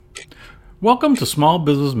Welcome to Small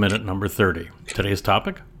Business Minute number 30. Today's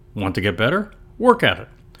topic, want to get better? Work at it.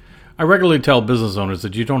 I regularly tell business owners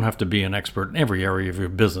that you don't have to be an expert in every area of your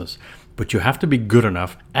business, but you have to be good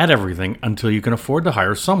enough at everything until you can afford to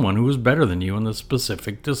hire someone who is better than you in the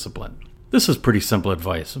specific discipline. This is pretty simple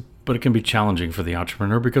advice, but it can be challenging for the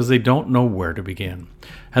entrepreneur because they don't know where to begin.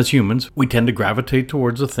 As humans, we tend to gravitate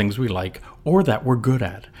towards the things we like or that we're good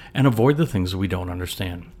at, and avoid the things we don't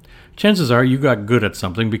understand. Chances are you got good at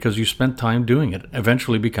something because you spent time doing it,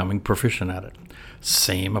 eventually becoming proficient at it.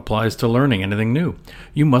 Same applies to learning anything new.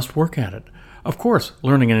 You must work at it. Of course,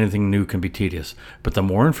 learning anything new can be tedious, but the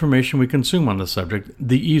more information we consume on the subject,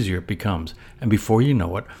 the easier it becomes, and before you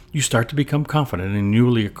know it, you start to become confident in a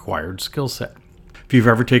newly acquired skill set. If you've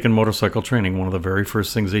ever taken motorcycle training, one of the very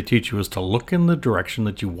first things they teach you is to look in the direction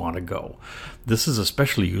that you want to go. This is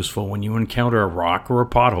especially useful when you encounter a rock or a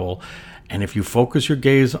pothole, and if you focus your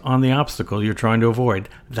gaze on the obstacle you're trying to avoid,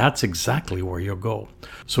 that's exactly where you'll go.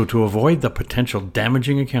 So to avoid the potential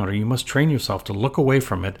damaging encounter, you must train yourself to look away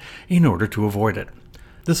from it in order to avoid it.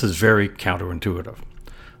 This is very counterintuitive.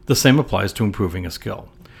 The same applies to improving a skill.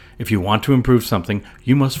 If you want to improve something,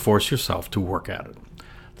 you must force yourself to work at it.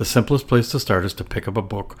 The simplest place to start is to pick up a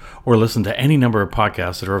book or listen to any number of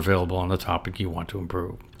podcasts that are available on the topic you want to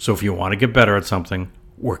improve. So if you want to get better at something,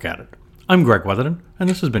 work at it. I'm Greg Weatherden, and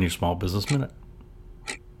this has been your Small Business Minute.